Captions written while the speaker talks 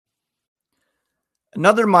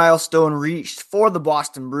Another milestone reached for the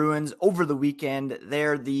Boston Bruins over the weekend.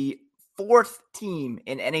 They're the fourth team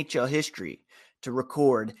in NHL history to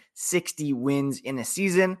record 60 wins in a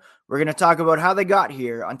season. We're going to talk about how they got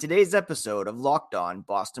here on today's episode of Locked On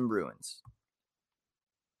Boston Bruins.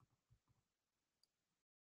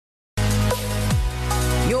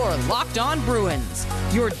 You're Locked On Bruins,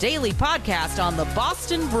 your daily podcast on the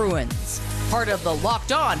Boston Bruins. Part of the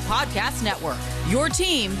Locked On Podcast Network, your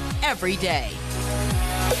team every day.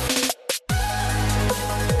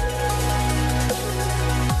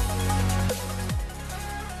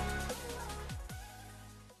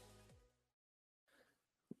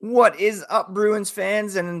 What is up, Bruins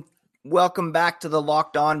fans, and welcome back to the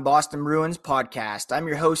Locked On Boston Bruins podcast. I'm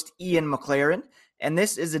your host, Ian McLaren, and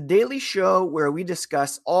this is a daily show where we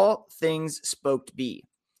discuss all things Spoked B.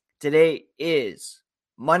 Today is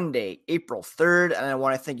Monday, April 3rd, and I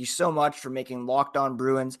want to thank you so much for making Locked On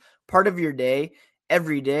Bruins part of your day,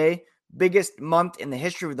 every day. Biggest month in the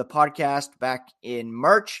history of the podcast back in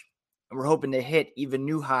March, and we're hoping to hit even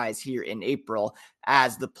new highs here in April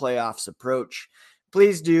as the playoffs approach.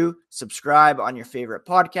 Please do subscribe on your favorite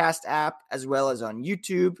podcast app as well as on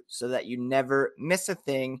YouTube so that you never miss a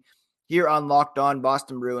thing here on Locked On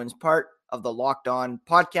Boston Bruins, part of the Locked On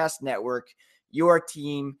Podcast Network, your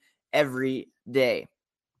team every day.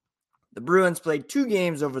 The Bruins played 2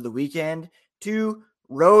 games over the weekend, 2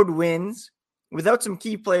 road wins without some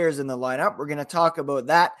key players in the lineup. We're going to talk about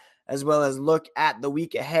that as well as look at the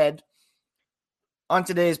week ahead. On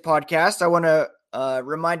today's podcast, I want to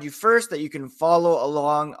remind you first that you can follow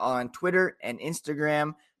along on Twitter and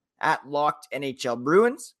Instagram at Locked NHL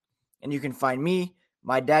Bruins. And you can find me,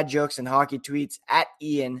 my dad jokes and hockey tweets at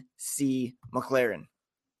Ian C. McLaren.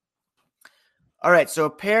 All right, so a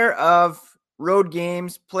pair of road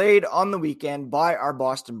games played on the weekend by our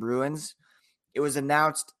Boston Bruins. It was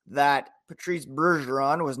announced that Patrice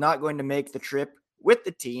Bergeron was not going to make the trip with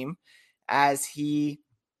the team as he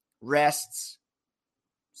rests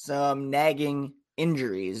some nagging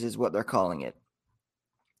injuries is what they're calling it.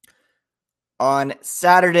 On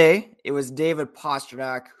Saturday, it was David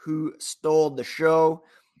Pastrnak who stole the show.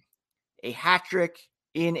 A hat trick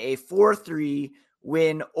in a 4-3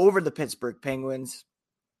 win over the Pittsburgh Penguins.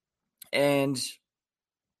 And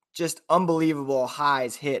just unbelievable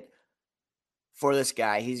highs hit for this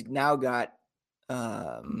guy. He's now got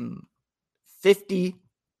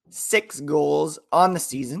 56 goals on the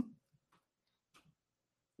season,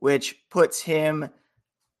 which puts him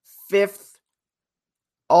 5th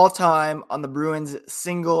all-time on the Bruins'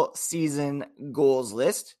 single-season goals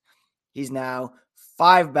list. He's now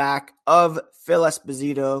 5 back of Phil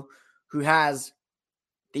Esposito, who has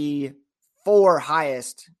the 4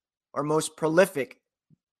 highest or most prolific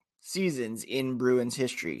seasons in Bruins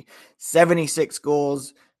history. 76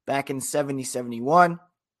 goals back in 70-71,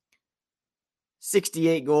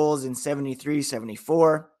 68 goals in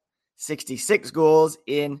 73-74, 66 goals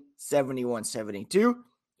in 71-72,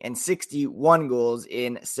 and 61 goals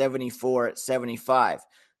in 74-75.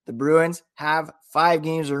 The Bruins have 5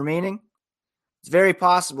 games remaining. It's very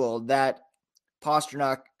possible that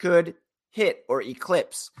Pastrnak could hit or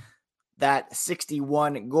eclipse that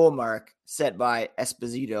 61 goal mark set by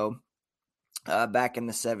Esposito back in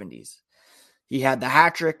the 70s. He had the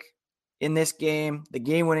hat trick in this game, the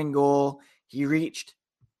game-winning goal. He reached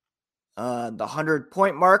the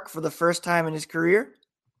 100-point mark for the first time in his career.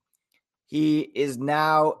 He is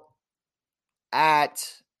now at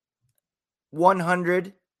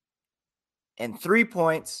 103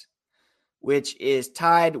 points, which is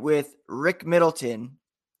tied with Rick Middleton,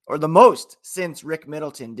 or the most since Rick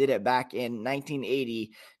Middleton did it back in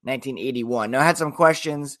 1980, 1981. Now, I had some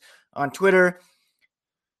questions on Twitter.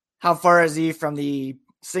 How far is he from the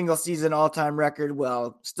single-season all-time record?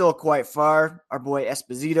 Well, still quite far. Our boy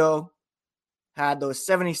Esposito had those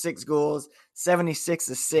 76 goals, 76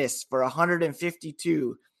 assists for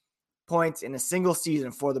 152 points in a single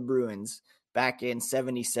season for the Bruins back in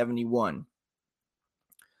 70-71.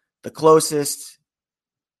 The closest,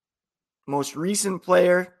 most recent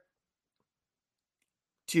player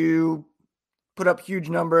to put up huge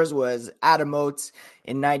numbers was Adam Oates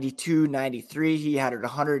in 92-93. He had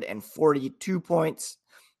 142 points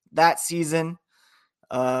that season.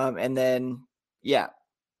 And then,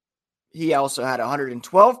 he also had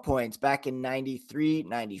 112 points back in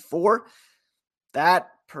 93-94. That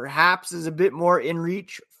perhaps is a bit more in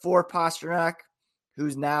reach for Pastrnak,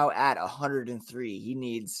 who's now at 103. He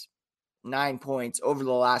needs 9 points over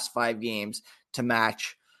the last 5 games to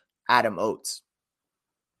match Adam Oates.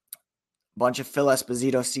 Bunch of Phil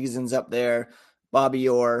Esposito seasons up there, Bobby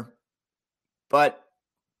Orr. But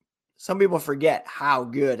some people forget how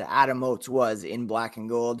good Adam Oates was in black and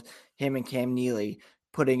gold. Him and Cam Neely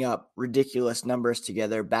putting up ridiculous numbers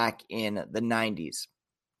together back in the 90s.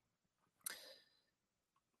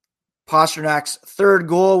 Pasternak's third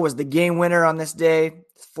goal was the game winner on this day.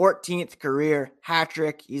 14th career hat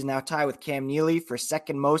trick. He's now tied with Cam Neely for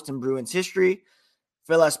second most in Bruins history.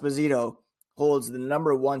 Phil Esposito holds the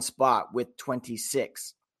number one spot with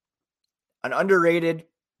 26. An underrated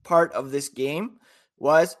part of this game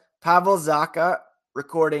was Pavel Zacha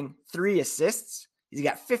recording 3 assists. He's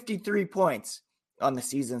got 53 points on the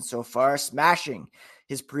season so far, smashing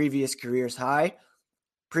his previous career high,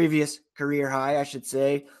 I should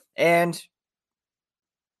say, and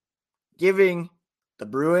giving the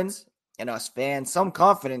Bruins and us fans some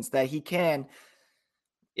confidence that he can,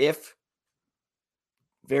 if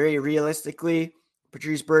very realistically,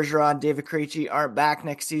 Patrice Bergeron, David Krejci aren't back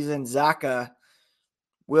next season, Zacha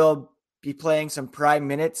will be playing some prime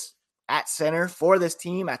minutes at center for this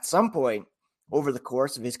team at some point over the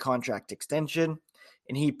course of his contract extension,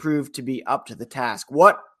 and he proved to be up to the task.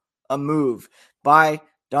 What a move by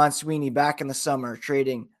Don Sweeney back in the summer,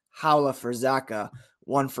 trading Haula for Zacha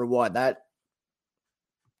 1-for-1. That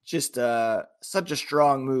just such a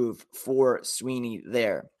strong move for Sweeney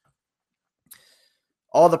there.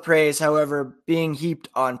 All the praise, however, being heaped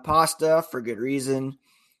on Pasta for good reason.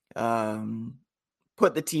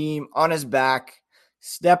 Put the team on his back,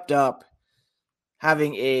 stepped up,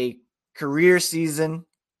 having a career season,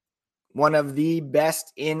 one of the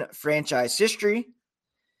best in franchise history.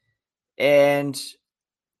 And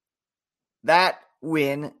that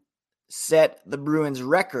win set the Bruins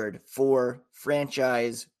record for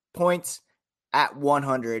franchise points at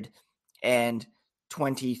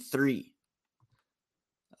 123.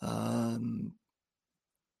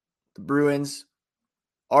 The Bruins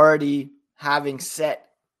already having set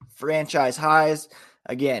franchise highs.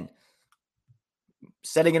 Again,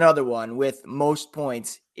 setting another one with most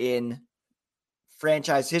points in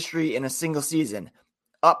franchise history in a single season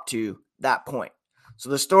up to that point. So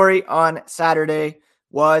the story on Saturday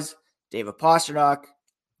was David Pastrnak,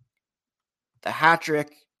 the hat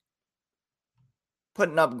trick,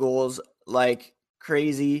 putting up goals like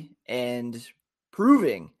crazy and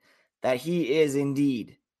proving that he is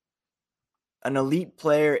indeed an elite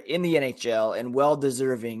player in the NHL and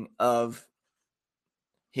well-deserving of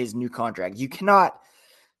his new contract. You cannot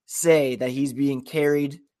say that he's being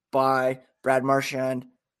carried by Brad Marchand,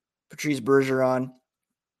 Patrice Bergeron.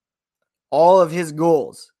 All of his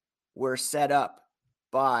goals were set up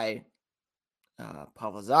by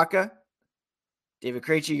Pavel Zacha. David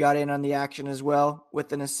Krejci got in on the action as well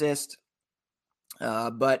with an assist.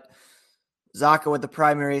 But Zacha with the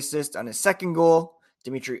primary assist on his second goal.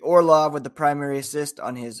 Dmitry Orlov with the primary assist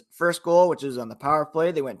on his first goal, which was on the power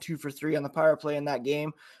play. They went 2 for 3 on the power play in that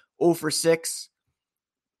game. 0 for 6.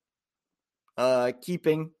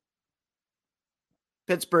 Keeping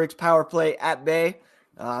Pittsburgh's power play at bay.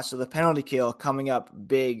 So the penalty kill coming up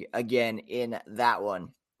big again in that one.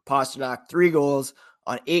 Pastrnak, 3 goals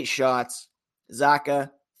on 8 shots. Zacha,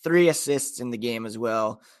 3 assists in the game as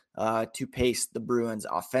well to pace the Bruins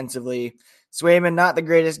offensively. Swayman, not the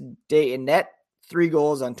greatest day in net. 3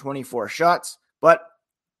 goals on 24 shots, but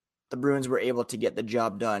the Bruins were able to get the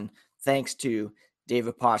job done thanks to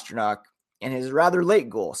David Pastrnak and his rather late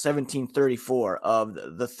goal, 17:34 of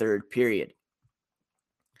the third period.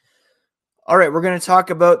 All right, we're going to talk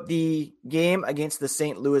about the game against the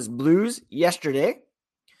St. Louis Blues yesterday.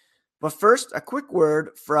 But first, a quick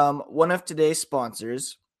word from one of today's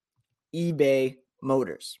sponsors, eBay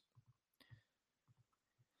Motors.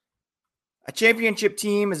 A championship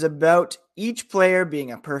team is about each player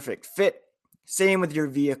being a perfect fit. Same with your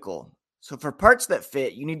vehicle. So for parts that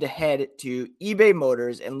fit, you need to head to eBay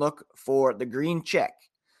Motors and look for the green check.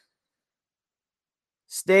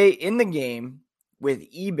 Stay in the game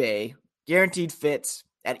with eBay Guaranteed Fits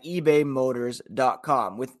at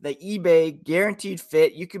ebaymotors.com. With the eBay Guaranteed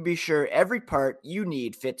Fit, you can be sure every part you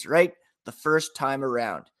need fits right the first time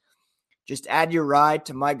around. Just add your ride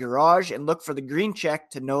to My Garage and look for the green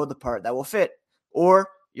check to know the part that will fit, or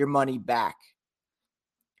your money back.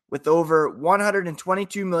 With over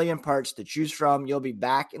 122 million parts to choose from, you'll be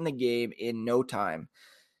back in the game in no time.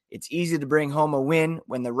 It's easy to bring home a win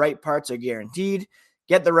when the right parts are guaranteed.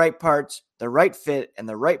 Get the right parts, the right fit, and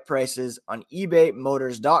the right prices on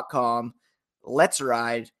ebaymotors.com. Let's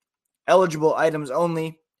ride. Eligible items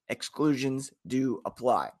only. Exclusions do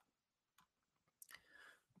apply.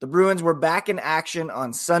 The Bruins were back in action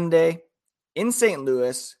on Sunday in St.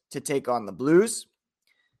 Louis to take on the Blues,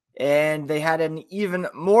 and they had an even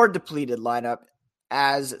more depleted lineup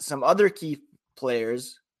as some other key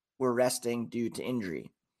players were resting due to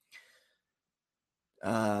injury.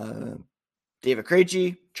 David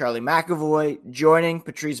Krejci, Charlie McAvoy joining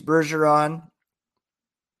Patrice Bergeron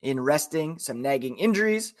in resting some nagging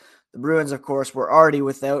injuries. The Bruins, of course, were already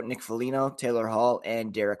without Nick Foligno, Taylor Hall,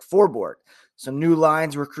 and Derek Forbort. Some new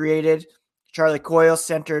lines were created. Charlie Coyle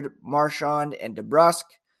centered Marchand and DeBrusk.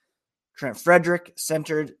 Trent Frederick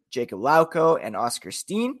centered Jacob Lauko and Oscar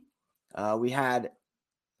Steen. We had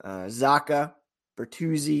Zacha,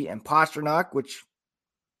 Bertuzzi, and Pastrnak, which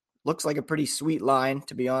looks like a pretty sweet line,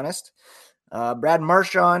 to be honest. Brad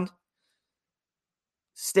Marchand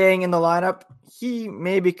staying in the lineup. He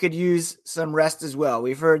maybe could use some rest as well.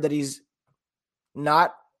 We've heard that he's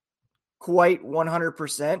not quite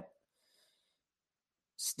 100%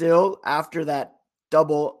 still after that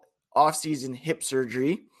double offseason hip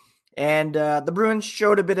surgery. And the Bruins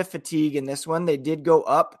showed a bit of fatigue in this one. They did go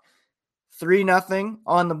up 3-0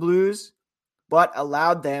 on the Blues, but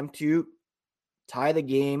allowed them to tie the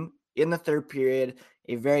game in the third period.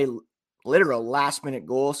 A very literal last-minute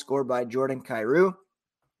goal scored by Jordan Kyrou.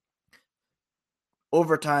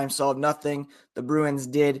 Overtime solved nothing. The Bruins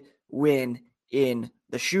did win in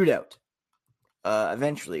the shootout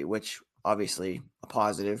eventually, which obviously a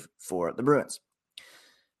positive for the Bruins.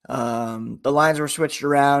 The lines were switched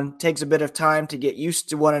around. Takes a bit of time to get used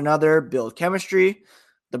to one another, build chemistry.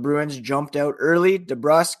 The Bruins jumped out early.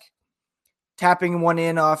 DeBrusk tapping one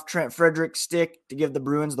in off Trent Frederick's stick to give the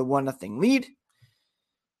Bruins the 1-0 lead.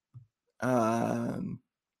 Tyler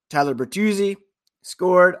Bertuzzi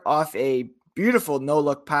scored off a beautiful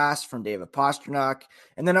no-look pass from David Pastrnak.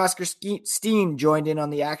 And then Oscar Steen joined in on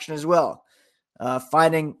the action as well,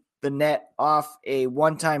 finding the net off a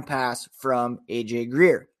one-time pass from A.J.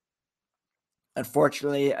 Greer.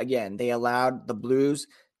 Unfortunately, again, they allowed the Blues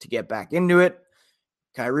to get back into it.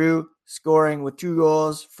 Kyrou scoring with 2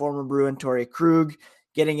 goals. Former Bruin Torrey Krug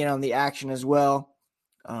getting in on the action as well.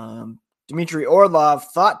 Dmitry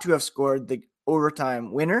Orlov thought to have scored the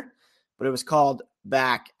overtime winner, but it was called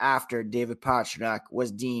back after David Pastrnak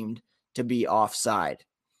was deemed to be offside.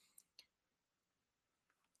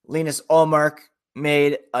 Linus Ullmark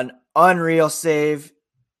made an unreal save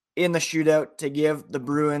in the shootout to give the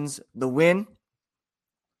Bruins the win.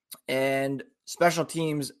 And special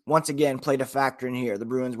teams once again played a factor in here. The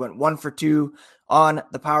Bruins went 1 for 2 on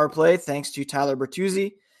the power play thanks to Tyler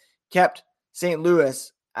Bertuzzi, kept St.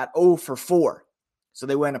 Louis at 0 for 4. So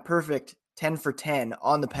they went a perfect 10 for 10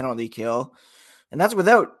 on the penalty kill. And that's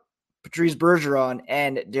without Patrice Bergeron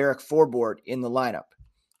and Derek Forbort in the lineup.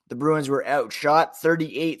 The Bruins were outshot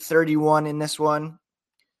 38-31 in this one.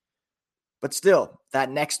 But still, that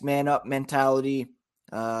next man up mentality,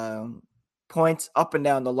 points up and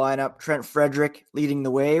down the lineup. Trent Frederick leading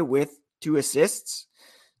the way with 2 assists.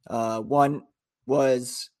 One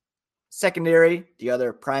was secondary, the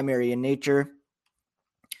other primary in nature.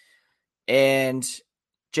 And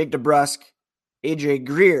Jake DeBrusk, AJ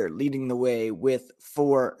Greer leading the way with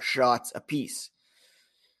 4 shots apiece.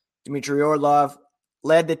 Dmitry Orlov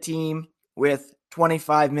led the team with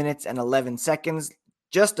 25 minutes and 11 seconds,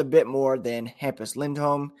 just a bit more than Hampus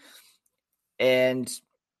Lindholm. And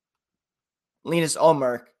Linus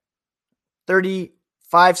Ullmark,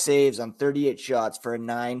 35 saves on 38 shots for a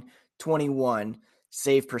 .921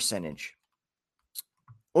 save percentage.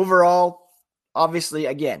 Overall, obviously,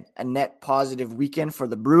 again, a net positive weekend for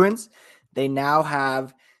the Bruins. They now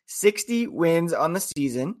have 60 wins on the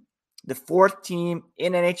season, the 4th team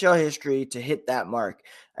in NHL history to hit that mark.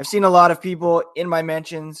 I've seen a lot of people in my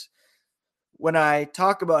mentions when I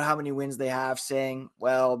talk about how many wins they have saying,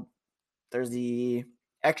 well, there's the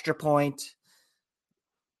extra point.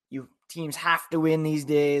 Teams have to win these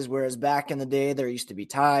days, whereas back in the day, there used to be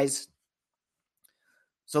ties.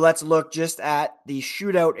 So let's look just at the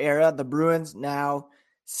shootout era. The Bruins now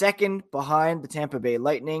second behind the Tampa Bay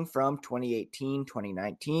Lightning from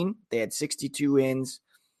 2018-2019. They had 62 wins,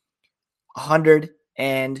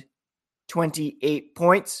 128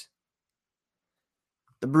 points.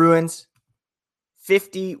 The Bruins,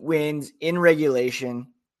 50 wins in regulation,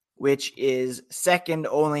 which is second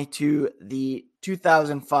only to the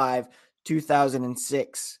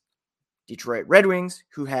 2005-2006 Detroit Red Wings,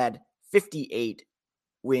 who had 58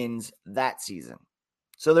 wins that season.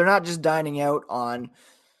 So they're not just dining out on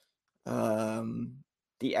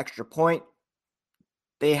the extra point.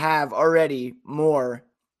 They have already more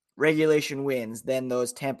regulation wins than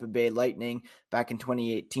those Tampa Bay Lightning back in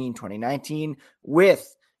 2018-2019,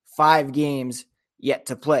 with 5 games yet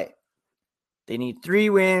to play. They need 3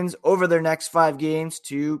 wins over their next 5 games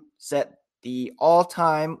to set the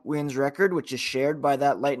all-time wins record, which is shared by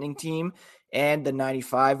that Lightning team and the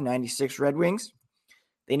 95-96 Red Wings.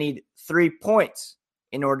 They need 3 points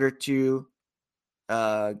in order to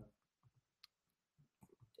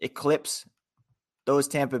eclipse those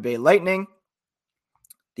Tampa Bay Lightning.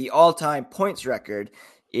 The all-time points record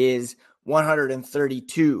is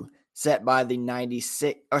 132, set by the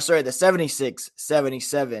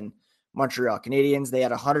 76-77 Montreal Canadiens. They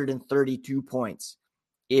had 132 points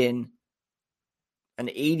in an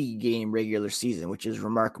 80-game regular season, which is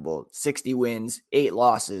remarkable. 60 wins, 8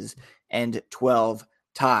 losses, and 12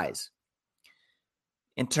 ties.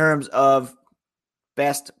 In terms of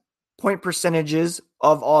best point percentages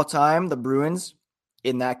of all time, the Bruins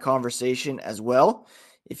in that conversation as well.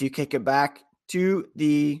 If you kick it back to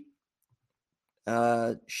the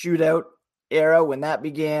shootout era when that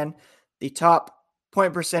began, the top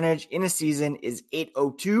point percentage in a season is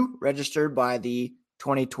 .802, registered by the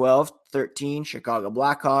 2012-13 Chicago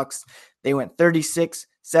Blackhawks. They went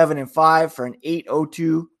 36-7-5 for an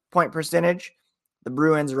 .802 point percentage. The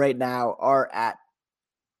Bruins right now are at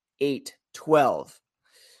 .812.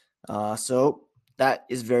 So that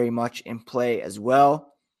is very much in play as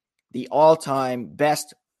well. The all-time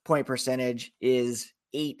best point percentage is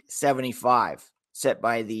 .875, set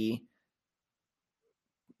by the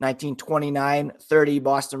 1929-30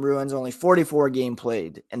 Boston Bruins, only 44 game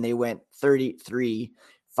played, and they went 33-5-1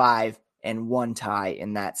 tie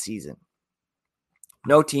in that season.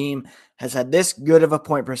 No team has had this good of a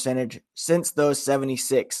point percentage since those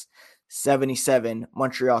 76-77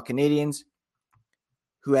 Montreal Canadiens,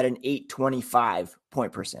 who had an .825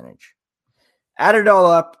 point percentage. Add it all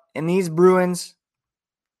up, and these Bruins,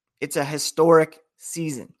 it's a historic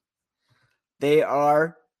season. They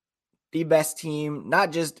are the best team,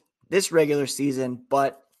 not just this regular season,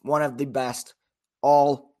 but one of the best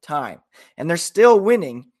all time. And they're still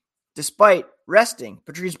winning despite resting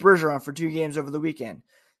Patrice Bergeron for 2 games over the weekend,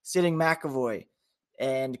 sitting McAvoy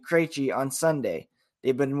and Krejci on Sunday.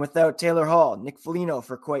 They've been without Taylor Hall, Nick Foligno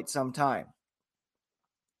for quite some time.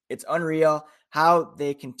 It's unreal how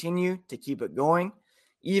they continue to keep it going,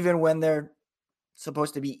 even when they're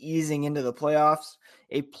supposed to be easing into the playoffs.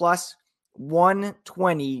 A plus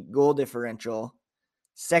 120 goal differential.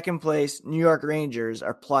 Second place, New York Rangers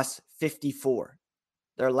are plus 54.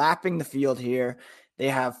 They're lapping the field here. They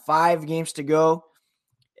have 5 games to go,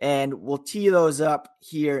 and we'll tee those up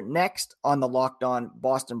here next on the Locked On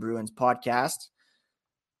Boston Bruins podcast.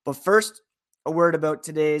 But first, a word about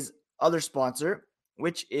today's other sponsor,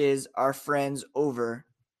 which is our friends over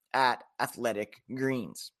at Athletic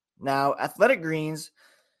Greens. Now, Athletic Greens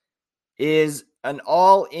is an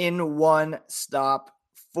all-in-one stop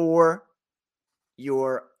for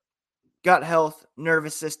your gut health,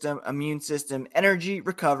 nervous system, immune system, energy,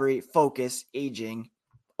 recovery, focus, aging,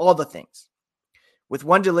 all the things. With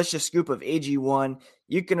one delicious scoop of AG1,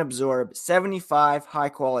 you can absorb 75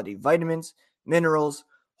 high-quality vitamins, minerals,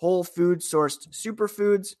 whole food-sourced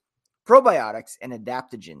superfoods, probiotics, and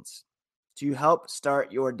adaptogens to help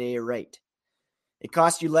start your day right. It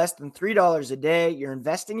costs you less than $3 a day. You're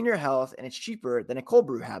investing in your health, and it's cheaper than a cold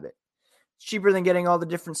brew habit. It's cheaper than getting all the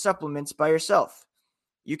different supplements by yourself.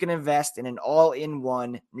 You can invest in an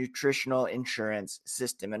all-in-one nutritional insurance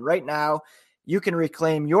system. And right now, you can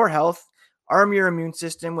reclaim your health, arm your immune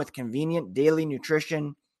system with convenient daily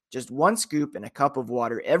nutrition, just 1 scoop in a cup of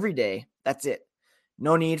water every day. That's it.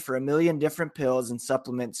 No need for a million different pills and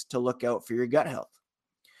supplements to look out for your gut health.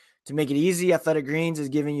 To make it easy, Athletic Greens is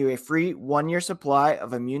giving you a free 1-year supply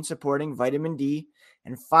of immune-supporting vitamin D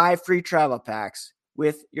and 5 free travel packs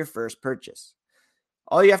with your first purchase.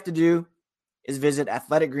 All you have to do is visit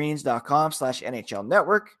athleticgreens.com/NHL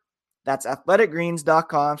Network. That's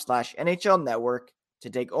athleticgreens.com/NHL Network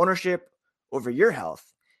to take ownership over your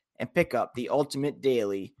health and pick up the ultimate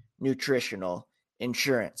daily nutritional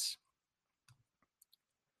insurance.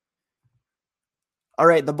 All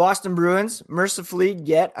right, the Boston Bruins mercifully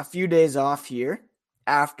get a few days off here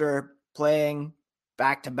after playing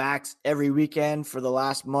back-to-backs every weekend for the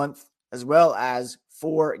last month, as well as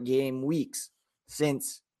 4 game weeks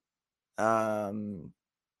since the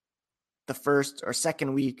first or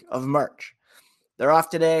second week of March. They're off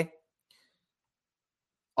today,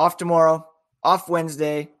 off tomorrow, off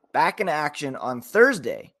Wednesday, back in action on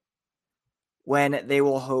Thursday when they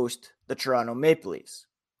will host the Toronto Maple Leafs.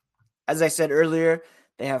 As I said earlier,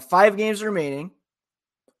 they have 5 games remaining.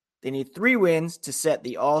 They need 3 wins to set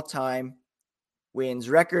the all-time wins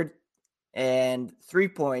record and 3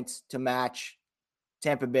 points to match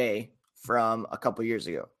Tampa Bay from a couple years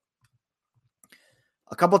ago.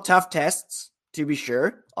 A couple tough tests, to be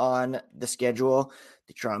sure, on the schedule.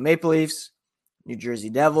 The Toronto Maple Leafs, New Jersey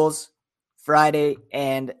Devils, Friday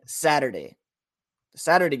and Saturday. The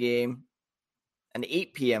Saturday game, an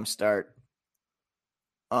 8 p.m. start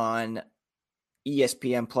on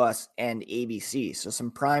ESPN Plus and ABC. So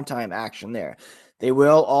some primetime action there. They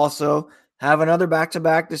will also have another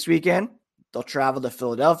back-to-back this weekend. They'll travel to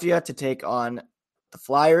Philadelphia to take on the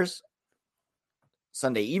Flyers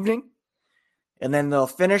Sunday evening. And then they'll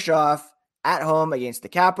finish off at home against the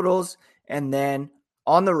Capitals and then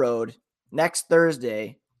on the road next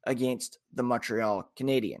Thursday against the Montreal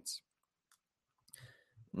Canadiens.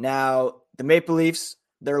 Now, the Maple Leafs,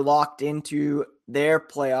 they're locked into their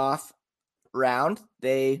playoff round.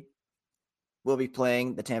 They will be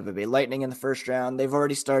playing the Tampa Bay Lightning in the first round. They've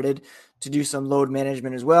already started to do some load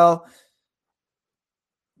management as well.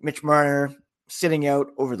 Mitch Marner sitting out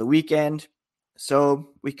over the weekend.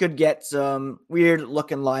 So we could get some weird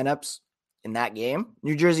looking lineups in that game.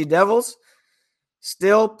 New Jersey Devils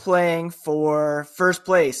still playing for first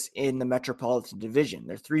place in the Metropolitan Division.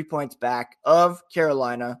 They're 3 points back of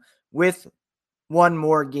Carolina with one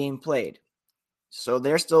more game played. So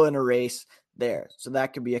they're still in a race there. So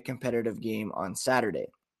that could be a competitive game on Saturday.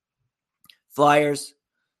 Flyers,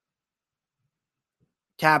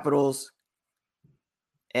 Capitals,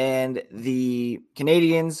 and the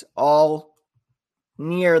Canadiens all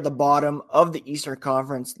near the bottom of the Eastern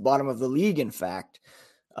Conference, bottom of the league, in fact.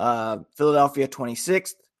 Philadelphia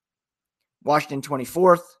 26th, Washington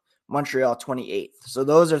 24th, Montreal 28th. So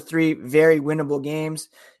those are three very winnable games,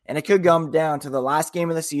 and it could come down to the last game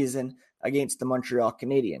of the season against the Montreal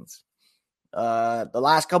Canadiens. The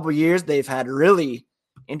last couple of years, they've had really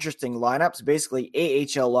interesting lineups, basically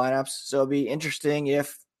AHL lineups. So it'll be interesting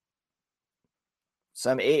if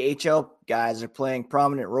some AHL guys are playing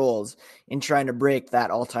prominent roles in trying to break that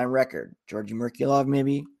all-time record. Georgi Merkulov,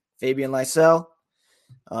 maybe, Fabian Lysell.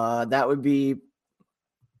 That would be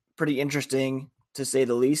pretty interesting, to say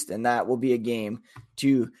the least, and that will be a game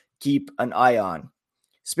to keep an eye on.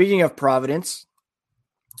 Speaking of Providence,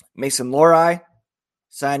 Mason Lohrei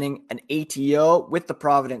signing an ATO with the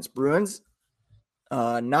Providence Bruins,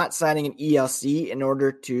 not signing an ELC in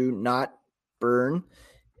order to not burn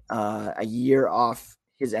a year off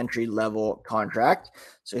his entry-level contract.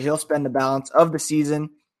 So he'll spend the balance of the season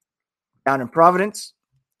down in Providence.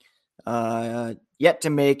 Yet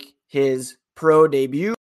to make his pro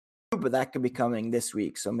debut, but that could be coming this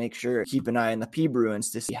week. So make sure to keep an eye on the P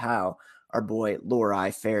Bruins to see how our boy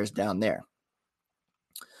Lohrei fares down there.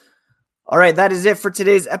 All right, that is it for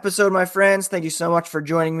today's episode, my friends. Thank you so much for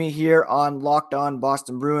joining me here on Locked On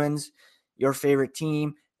Boston Bruins, your favorite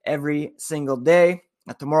team every single day.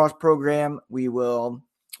 At tomorrow's program, we will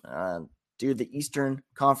do the Eastern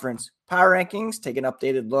Conference Power Rankings, take an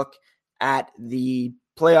updated look at the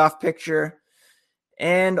playoff picture,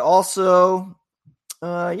 and also,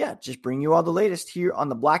 just bring you all the latest here on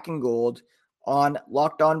the Black and Gold on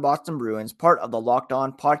Locked On Boston Bruins, part of the Locked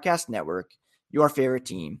On Podcast Network, your favorite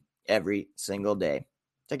team every single day.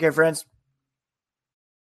 Take care, friends.